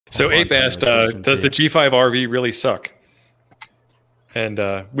So Ape asked, does the G5RV really suck? And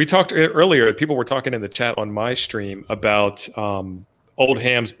we talked earlier, people were talking in the chat on my stream about old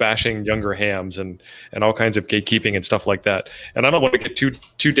hams bashing younger hams and all kinds of gatekeeping and stuff like that. And I don't want to get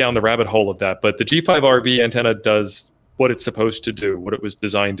too down the rabbit hole of that, but the G5RV antenna does what it's supposed to do, what it was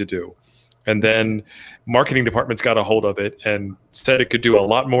designed to do. And then marketing departments got a hold of it and said it could do a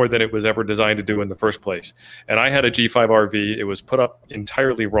lot more than it was ever designed to do in the first place. And I had a G5RV. It was put up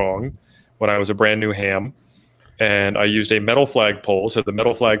entirely wrong when I was a brand new ham. And I used a metal flagpole. So the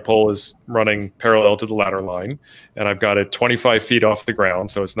metal flagpole is running parallel to the ladder line. And I've got it 25 feet off the ground.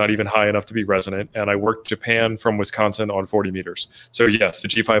 So it's not even high enough to be resonant. And I worked Japan from Wisconsin on 40 meters. So yes, the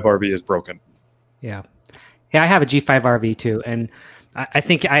G5RV is broken. Yeah. Yeah, I have a G5RV too. And I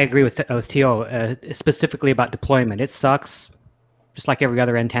think I agree with Theo, specifically about deployment. It sucks, just like every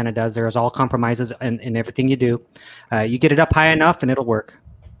other antenna does. There's all compromises in everything you do. You get it up high enough and it'll work.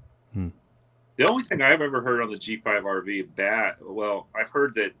 The only thing I've ever heard on the G5RV well, I've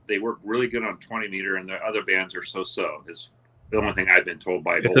heard that they work really good on 20 meter and the other bands are so-so. Is the only thing I've been told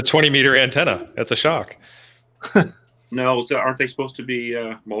by. It's a 20-meter antenna. That's a shock. No, aren't they supposed to be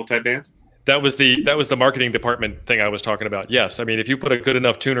multi-band? That was the marketing department thing I was talking about. Yes, I mean, if you put a good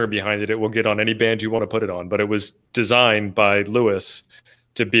enough tuner behind it, it will get on any band you want to put it on. But it was designed by Lewis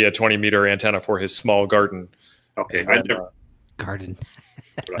to be a 20-meter antenna for his small garden. Okay, garden.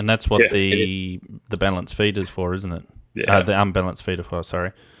 And that's what the balance feed is for, isn't it? Yeah. The unbalanced feeder for.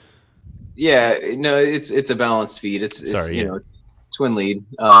 Sorry. Yeah, no, it's a balanced feed. It's you know, twin lead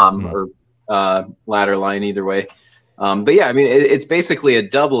or ladder line, either way. But yeah, I mean, it's basically a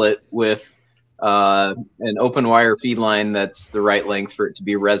doublet with an open wire feed line that's the right length for it to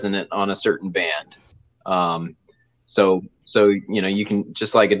be resonant on a certain band. So you know, you can,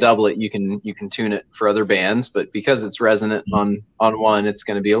 just like a doublet, you can tune it for other bands, but because it's resonant on one, it's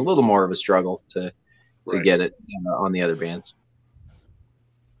going to be a little more of a struggle to get it on the other bands.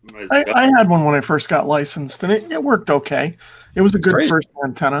 I had one when I first got licensed, and it worked okay. It was a good first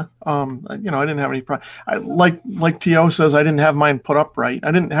antenna. You know, I didn't have any problem. Like T.O. says, I didn't have mine put up right.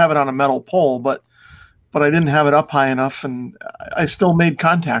 I didn't have it on a metal pole, but I didn't have it up high enough, and I still made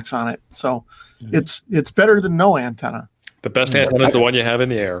contacts on it. So it's better than no antenna. The best antenna is the one you have in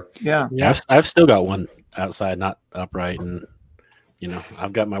the air. Yeah. I've still got one outside, not upright, and you know,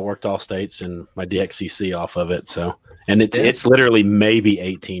 I've got my worked all states and my DXCC off of it. So, and it's literally maybe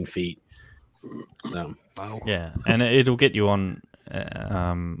 18 feet. So. Yeah, and it'll get you on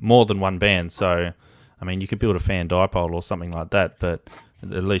more than one band. So, I mean, you could build a fan dipole or something like that, but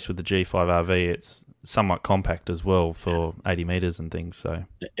at least with the G5RV, it's somewhat compact as well for 80 meters and things. So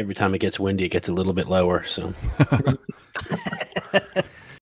every time it gets windy, it gets a little bit lower. So